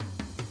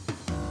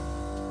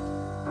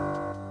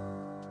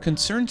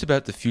Concerns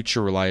about the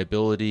future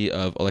reliability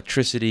of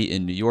electricity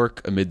in New York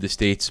amid the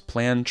state's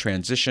planned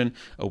transition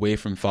away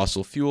from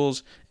fossil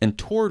fuels and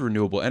toward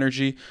renewable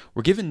energy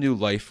were given new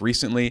life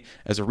recently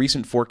as a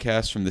recent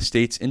forecast from the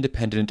state's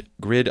independent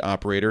grid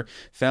operator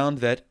found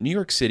that New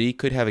York City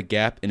could have a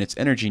gap in its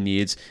energy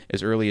needs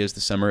as early as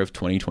the summer of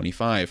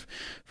 2025.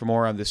 For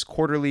more on this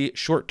quarterly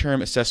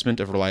short-term assessment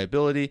of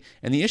reliability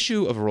and the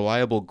issue of a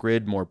reliable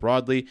grid more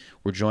broadly,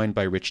 we're joined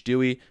by Rich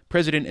Dewey,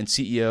 President and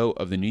CEO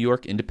of the New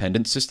York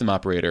Independent System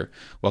Operator.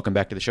 Welcome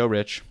back to the show,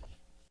 Rich.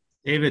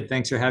 David,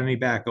 thanks for having me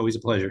back. Always a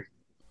pleasure.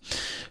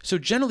 So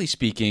generally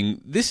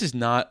speaking, this is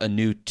not a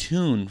new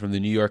tune from the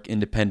New York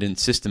Independent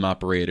System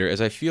Operator,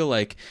 as I feel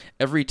like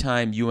every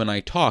time you and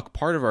I talk,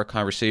 part of our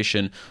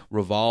conversation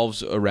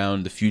revolves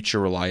around the future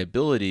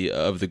reliability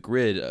of the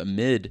grid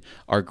amid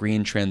our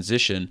green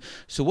transition.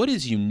 So what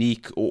is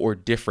unique or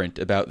different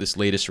about this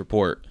latest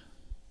report?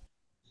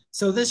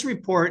 So this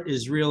report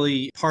is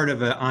really part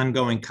of an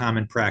ongoing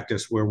common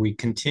practice where we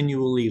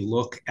continually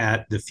look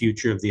at the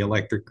future of the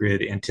electric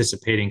grid,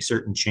 anticipating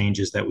certain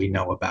changes that we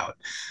know about.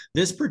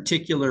 This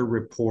particular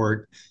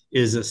report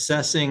is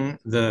assessing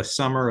the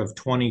summer of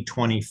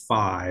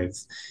 2025.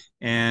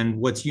 And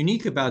what's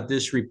unique about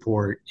this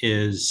report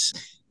is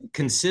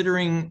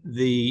considering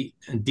the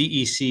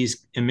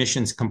DEC's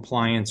emissions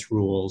compliance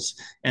rules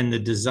and the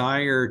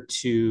desire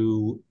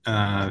to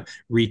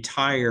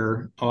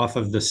retire off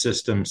of the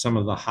system some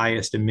of the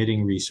highest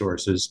emitting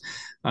resources.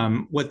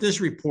 What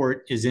this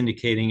report is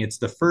indicating, it's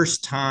the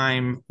first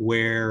time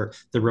where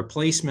the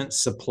replacement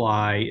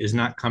supply is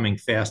not coming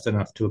fast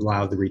enough to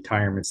allow the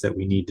retirements that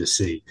we need to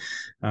see.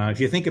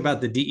 If you think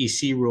about the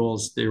DEC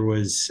rules, there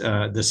was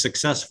the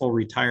successful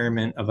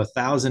retirement of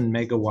 1,000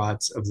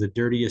 megawatts of the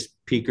dirtiest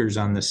peakers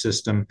on the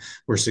system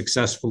were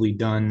successfully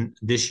done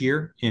this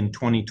year in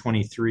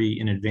 2023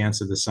 in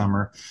advance of the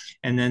summer.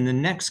 And then the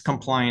next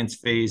compliance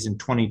phase in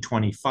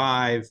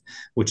 2025,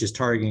 which is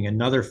targeting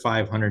another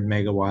 500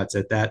 megawatts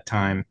at that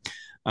time.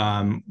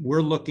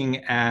 We're looking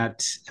at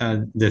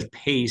the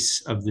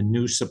pace of the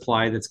new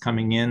supply that's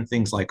coming in,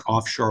 things like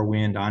offshore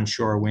wind,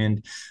 onshore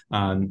wind,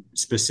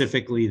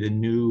 specifically the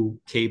new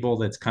cable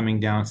that's coming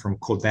down from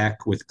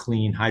Quebec with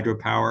clean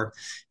hydropower.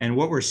 And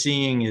what we're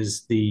seeing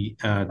is the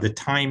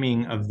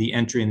timing of the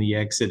entry and the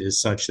exit is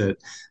such that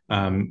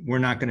we're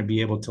not going to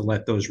be able to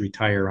let those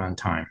retire on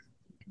time.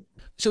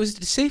 So is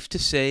it safe to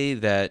say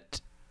that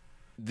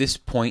this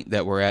point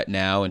that we're at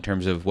now in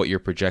terms of what you're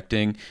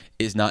projecting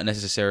is not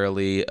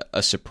necessarily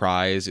a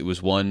surprise? It was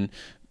one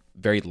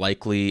very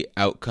likely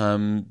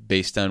outcome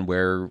based on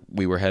where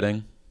we were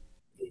heading?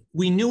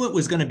 We knew it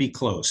was going to be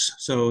close.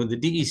 So the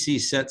DEC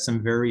set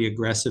some very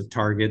aggressive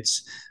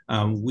targets.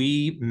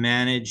 We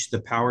manage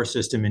the power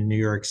system in New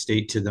York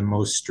State to the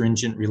most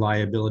stringent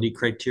reliability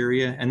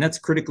criteria, and that's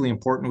critically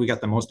important. We got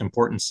the most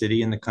important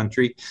city in the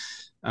country.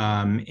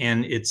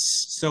 And it's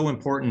so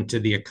important to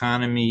the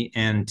economy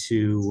and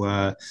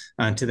to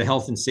the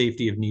health and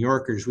safety of New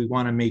Yorkers. We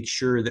want to make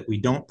sure that we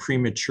don't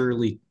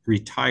prematurely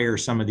retire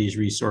some of these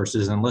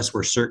resources unless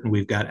we're certain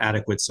we've got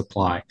adequate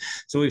supply.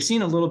 So we've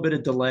seen a little bit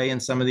of delay in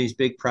some of these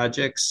big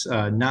projects,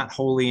 not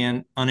wholly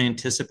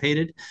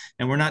unanticipated.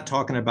 And we're not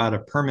talking about a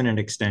permanent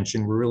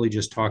extension. We're really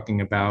just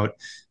talking about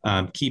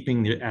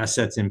keeping the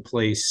assets in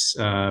place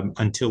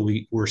until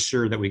we're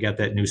sure that we got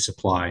that new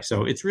supply.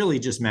 So it's really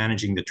just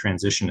managing the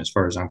transition as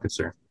far as I'm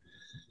concerned.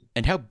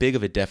 And how big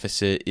of a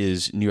deficit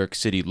is New York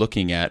City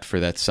looking at for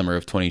that summer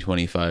of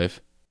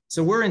 2025?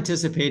 So we're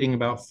anticipating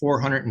about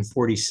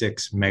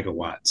 446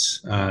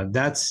 megawatts.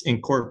 That's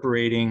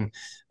incorporating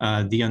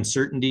the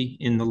uncertainty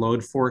in the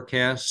load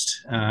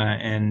forecast.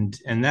 And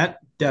that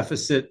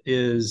deficit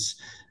is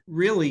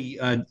really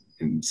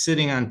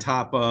sitting on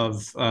top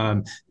of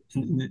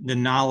the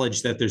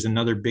knowledge that there's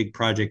another big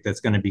project that's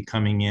going to be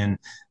coming in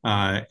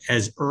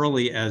as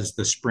early as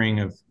the spring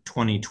of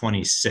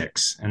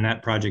 2026, and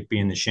that project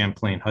being the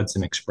Champlain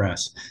Hudson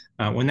Express.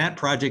 When that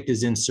project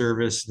is in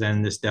service,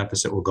 then this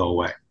deficit will go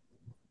away.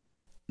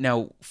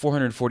 Now,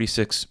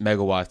 446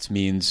 megawatts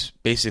means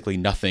basically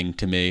nothing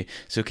to me.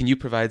 So can you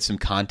provide some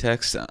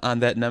context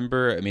on that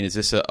number? I mean, is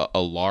this a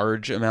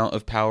large amount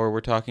of power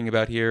we're talking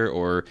about here,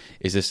 or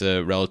is this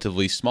a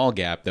relatively small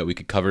gap that we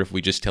could cover if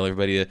we just tell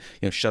everybody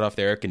to shut off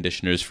their air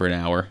conditioners for an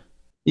hour?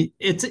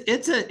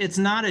 It's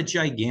not a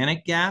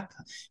gigantic gap.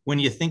 When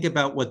you think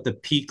about what the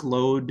peak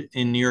load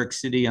in New York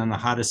City on the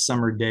hottest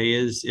summer day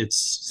is,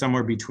 it's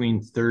somewhere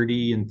between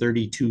 30 and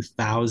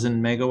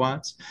 32,000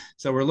 megawatts.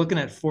 So we're looking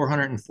at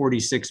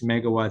 446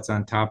 megawatts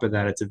on top of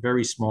that. It's a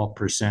very small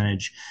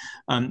percentage.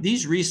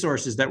 These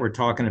resources that we're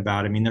talking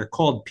about, I mean, they're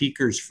called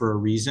peakers for a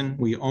reason.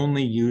 We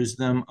only use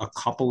them a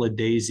couple of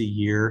days a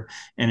year,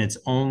 and it's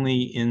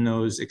only in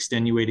those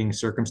extenuating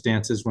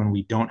circumstances when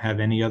we don't have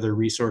any other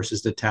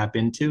resources to tap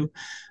into.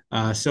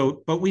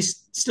 But we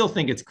still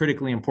think it's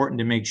critically important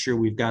to make sure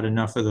we've got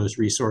enough of those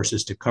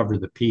resources to cover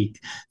the peak.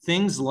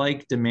 Things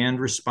like demand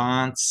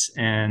response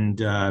and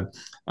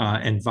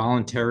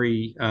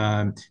voluntary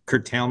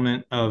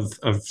curtailment of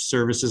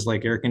services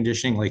like air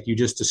conditioning, like you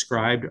just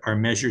described, are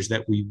measures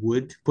that we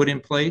would put in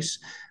place.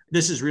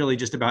 this is really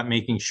just about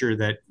making sure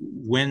that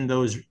when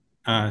those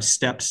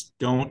steps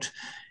don't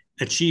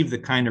achieve the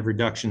kind of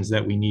reductions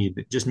that we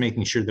need, just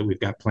making sure that we've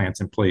got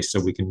plants in place so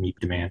we can meet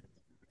demand.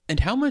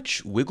 And how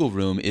much wiggle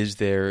room is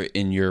there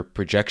in your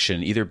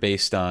projection, either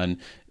based on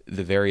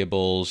the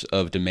variables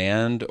of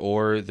demand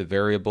or the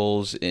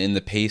variables in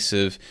the pace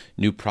of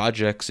new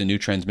projects and new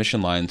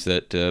transmission lines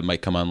that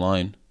might come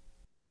online?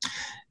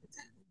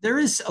 There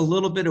is a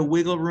little bit of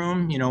wiggle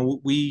room.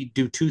 We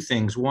do two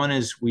things. One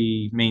is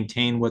we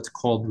maintain what's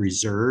called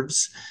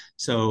reserves.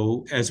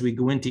 So as we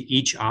go into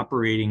each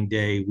operating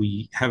day,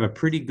 we have a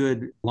pretty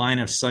good line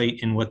of sight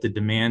in what the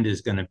demand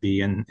is going to be.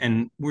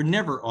 And we're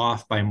never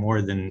off by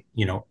more than,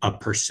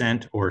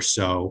 1% or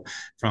so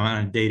from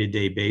on a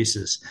day-to-day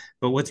basis.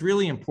 But what's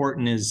really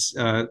important is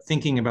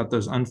thinking about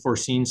those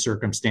unforeseen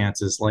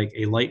circumstances like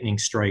a lightning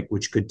strike,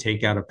 which could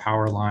take out a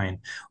power line,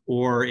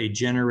 or a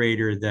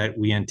generator that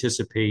we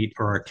anticipate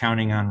or are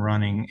counting on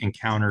running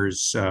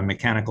encounters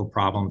mechanical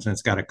problems and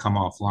it's got to come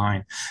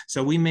offline.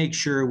 So we make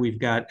sure we've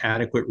got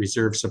adequate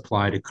reserve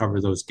supply to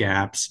cover those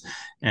gaps.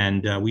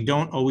 And we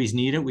don't always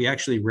need it. We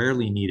actually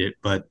rarely need it.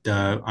 But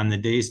on the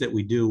days that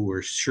we do,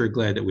 we're sure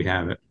glad that we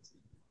have it.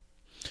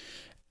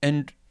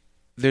 And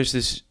there's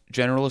this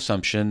general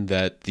assumption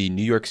that the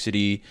New York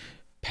City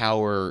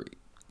power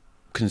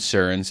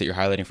concerns that you're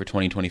highlighting for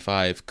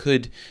 2025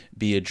 could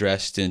be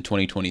addressed in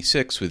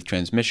 2026 with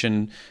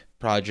transmission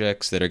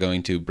projects that are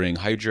going to bring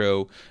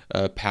hydro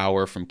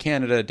power from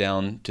Canada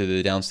down to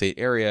the downstate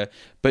area.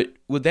 But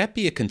would that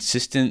be a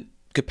consistent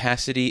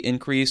capacity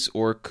increase,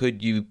 or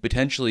could you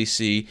potentially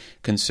see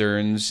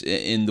concerns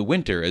in the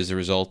winter as a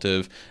result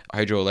of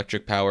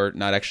hydroelectric power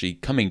not actually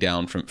coming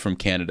down from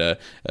Canada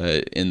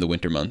in the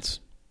winter months?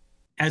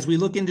 As we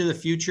look into the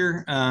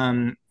future,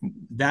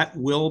 that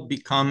will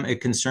become a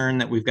concern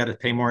that we've got to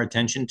pay more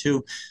attention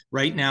to.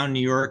 Right now,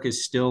 New York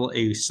is still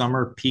a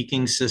summer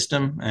peaking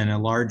system, and a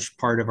large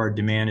part of our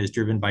demand is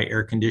driven by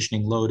air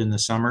conditioning load in the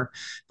summer.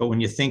 But when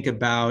you think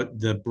about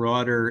the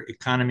broader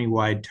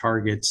economy-wide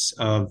targets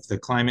of the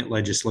climate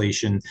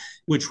legislation,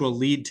 which will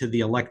lead to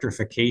the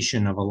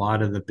electrification of a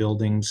lot of the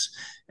buildings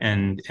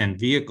and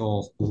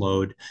vehicle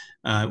load,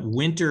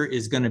 winter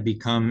is going to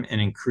become an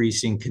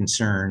increasing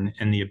concern,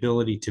 and the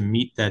ability to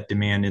meet that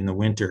demand in the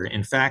winter.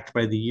 In fact,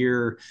 by the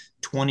year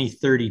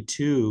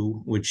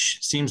 2032, which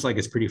seems like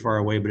it's pretty far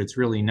away, but it's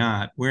really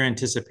not, we're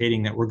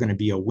anticipating that we're going to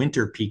be a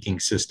winter peaking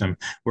system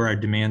where our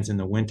demands in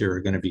the winter are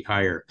going to be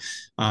higher.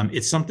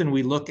 It's something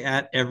we look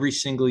at every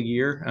single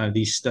year.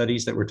 These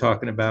studies that we're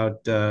talking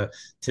about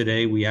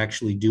today, we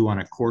actually do on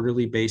a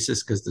quarterly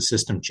basis because the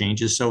system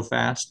changes so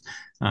fast.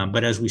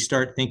 But as we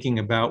start thinking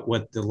about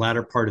what the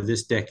latter part of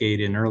this decade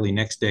and early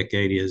next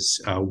decade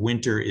is,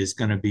 winter is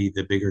going to be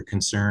the bigger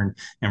concern,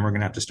 and we're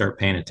going to have to start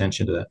paying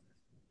attention to that.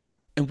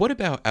 And what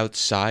about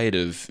outside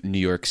of New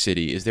York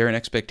City? Is there an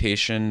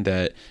expectation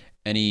that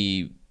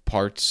any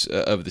parts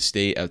of the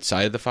state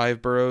outside of the five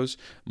boroughs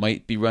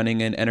might be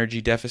running an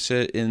energy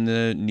deficit in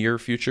the near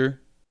future?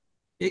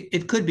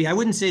 It could be. I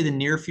wouldn't say the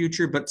near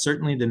future, but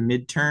certainly the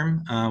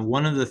midterm.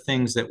 One of the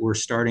things that we're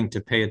starting to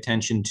pay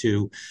attention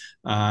to,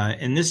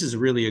 and this is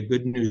really a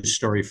good news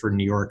story for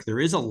New York, there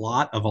is a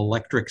lot of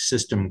electric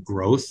system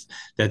growth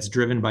that's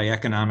driven by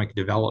economic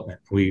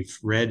development. We've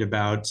read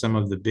about some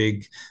of the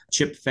big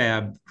chip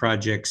fab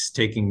projects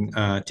taking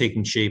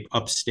shape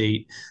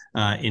upstate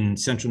in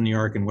central New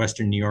York and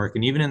western New York,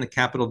 and even in the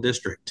Capital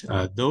District.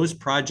 Those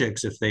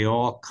projects, if they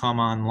all come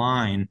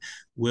online,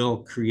 will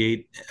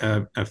create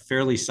a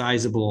fairly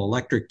sizable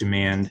electric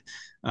demand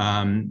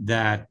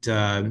that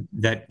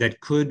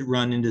could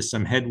run into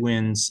some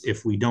headwinds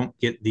if we don't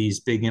get these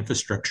big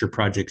infrastructure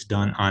projects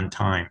done on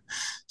time.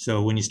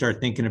 So when you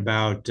start thinking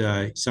about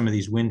some of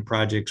these wind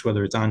projects,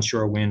 whether it's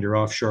onshore wind or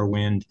offshore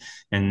wind,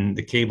 and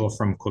the cable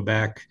from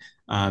Quebec,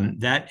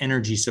 that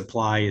energy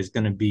supply is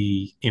going to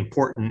be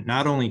important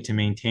not only to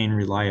maintain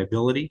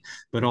reliability,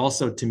 but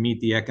also to meet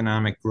the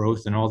economic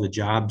growth and all the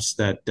jobs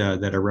that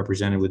are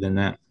represented within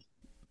that.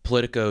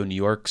 Politico New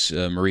York's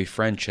Marie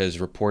French has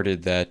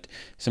reported that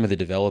some of the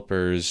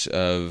developers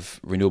of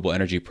renewable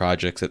energy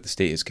projects that the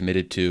state is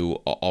committed to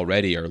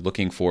already are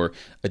looking for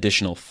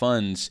additional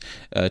funds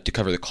to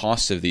cover the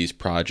costs of these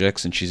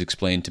projects. And she's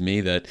explained to me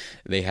that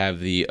they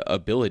have the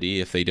ability,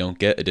 if they don't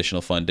get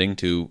additional funding,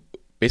 to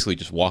basically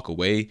just walk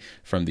away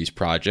from these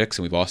projects.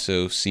 And we've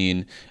also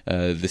seen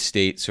the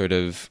state sort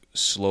of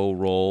slow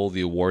roll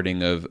the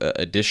awarding of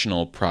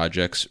additional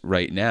projects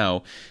right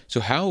now. So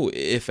how,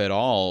 if at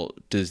all,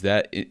 does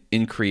that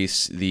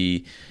increase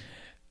the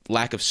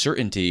lack of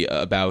certainty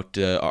about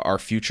our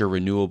future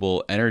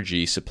renewable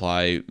energy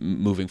supply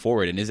moving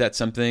forward? And is that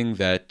something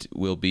that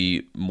will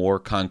be more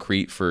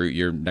concrete for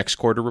your next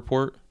quarter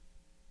report?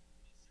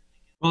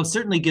 Well, it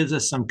certainly gives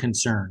us some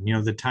concern.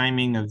 The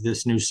timing of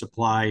this new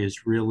supply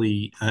is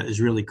really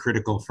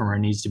critical from our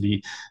needs to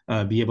be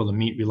able to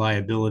meet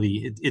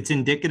reliability. It's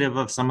indicative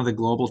of some of the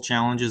global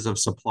challenges of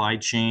supply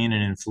chain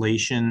and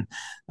inflation.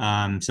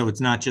 So it's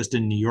not just a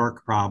New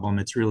York problem;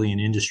 it's really an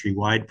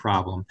industry-wide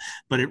problem.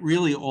 But it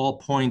really all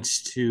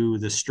points to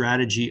the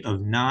strategy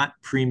of not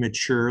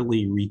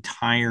prematurely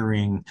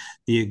retiring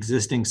the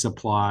existing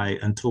supply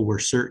until we're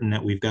certain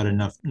that we've got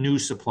enough new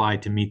supply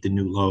to meet the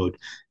new load.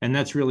 And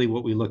that's really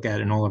what we look at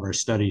in all of our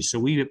studies. So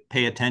we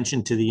pay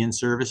attention to the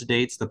in-service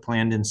dates, the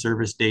planned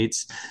in-service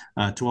dates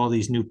to all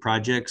these new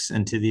projects.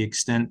 And to the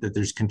extent that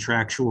there's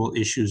contractual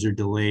issues or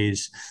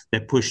delays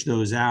that push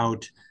those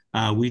out,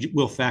 we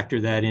will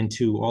factor that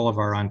into all of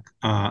our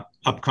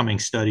upcoming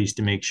studies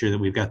to make sure that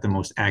we've got the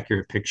most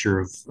accurate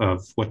picture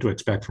of what to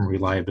expect from a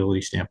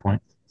reliability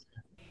standpoint.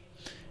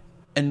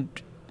 And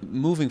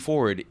moving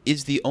forward,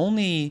 is the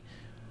only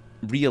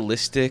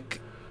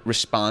realistic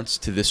response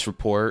to this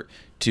report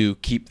to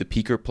keep the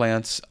peaker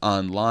plants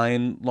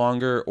online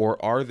longer,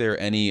 or are there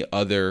any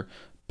other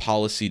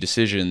policy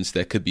decisions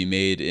that could be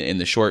made in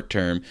the short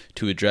term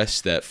to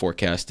address that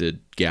forecasted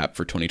gap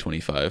for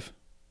 2025?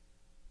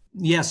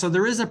 Yeah, so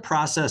there is a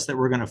process that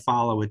we're going to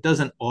follow. It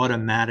doesn't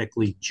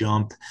automatically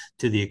jump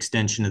to the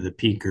extension of the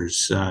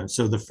peakers.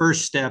 So the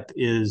first step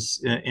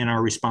is in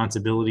our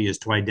responsibility is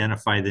to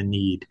identify the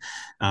need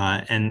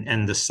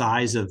and the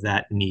size of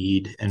that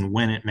need and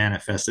when it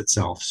manifests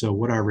itself. So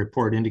what our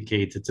report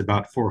indicates, it's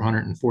about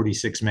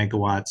 446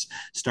 megawatts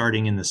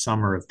starting in the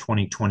summer of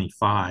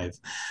 2025.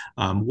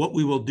 What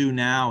we will do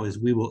now is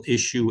we will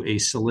issue a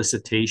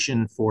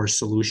solicitation for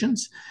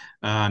solutions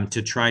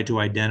to try to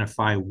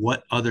identify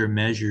what other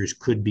measures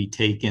could be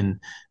taken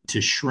to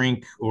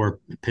shrink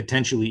or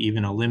potentially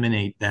even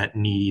eliminate that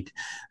need.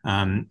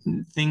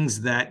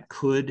 Things that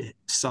could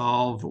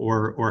solve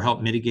or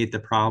help mitigate the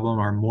problem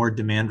are more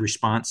demand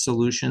response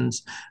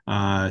solutions.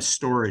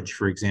 Storage,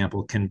 for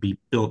example, can be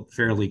built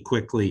fairly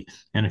quickly,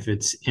 and if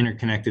it's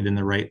interconnected in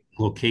the right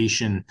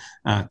location,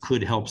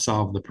 could help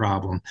solve the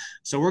problem.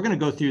 So we're going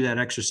to go through that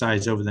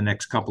exercise over the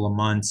next couple of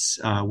months.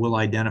 We'll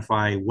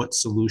identify what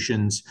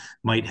solutions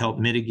might help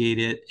mitigate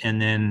it, and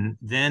then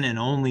and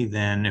only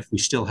then, if we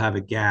still have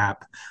a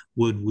gap,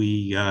 would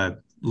we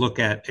look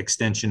at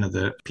extension of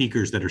the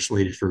peakers that are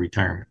slated for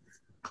retirement.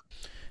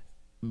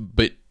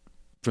 But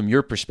from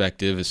your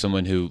perspective, as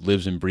someone who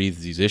lives and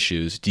breathes these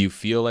issues, do you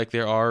feel like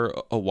there are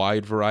a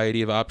wide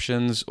variety of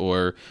options,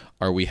 or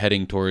are we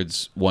heading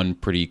towards one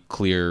pretty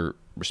clear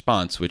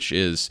response, which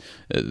is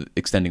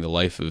extending the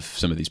life of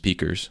some of these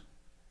peakers?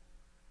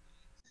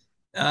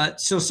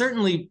 So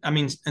certainly, I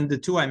mean, and the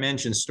two I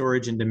mentioned,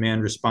 storage and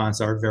demand response,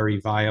 are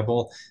very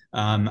viable.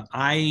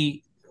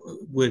 I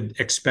would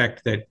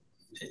expect that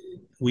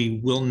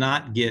we will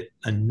not get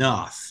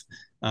enough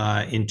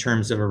in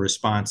terms of a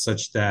response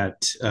such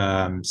that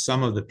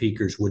some of the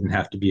peakers wouldn't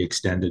have to be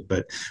extended.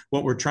 But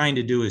what we're trying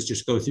to do is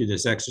just go through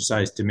this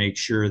exercise to make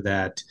sure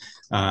that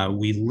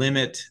we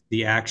limit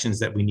the actions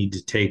that we need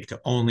to take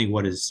to only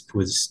what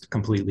was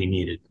completely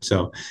needed.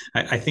 So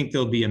I think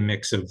there'll be a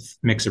mix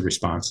of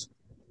response.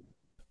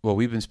 Well,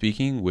 we've been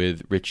speaking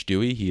with Rich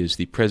Dewey. He is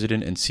the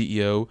president and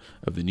CEO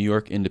of the New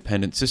York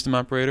Independent System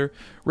Operator.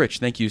 Rich,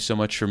 thank you so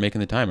much for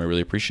making the time. I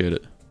really appreciate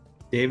it.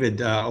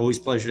 David, always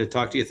a pleasure to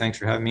talk to you. Thanks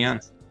for having me on.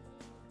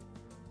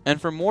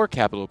 And for more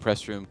Capital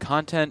Press Room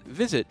content,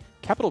 visit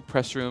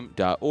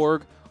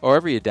capitalpressroom.org or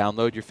wherever you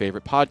download your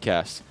favorite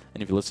podcasts.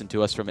 And if you listen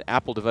to us from an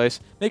Apple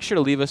device, make sure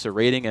to leave us a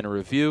rating and a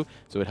review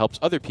so it helps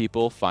other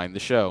people find the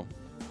show.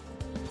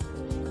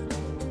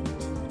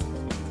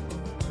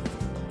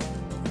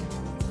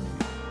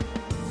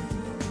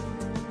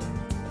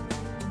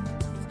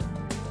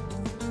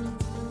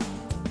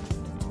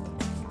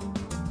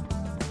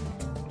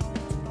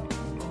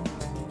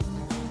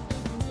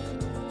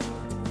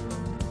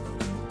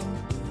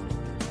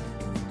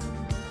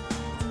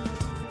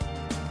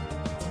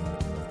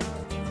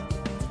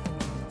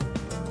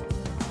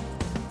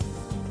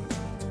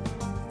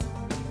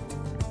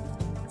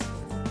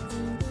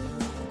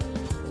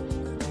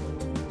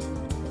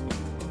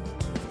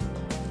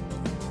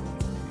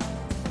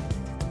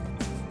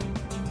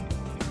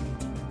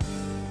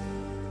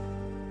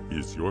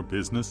 Is your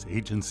business,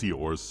 agency,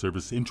 or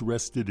service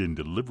interested in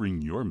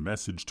delivering your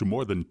message to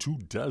more than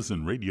 24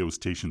 radio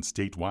stations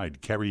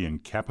statewide carrying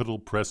Capital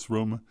Press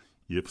Room?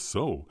 If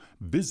so,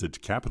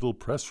 visit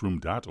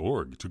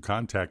capitalpressroom.org to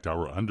contact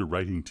our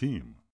underwriting team.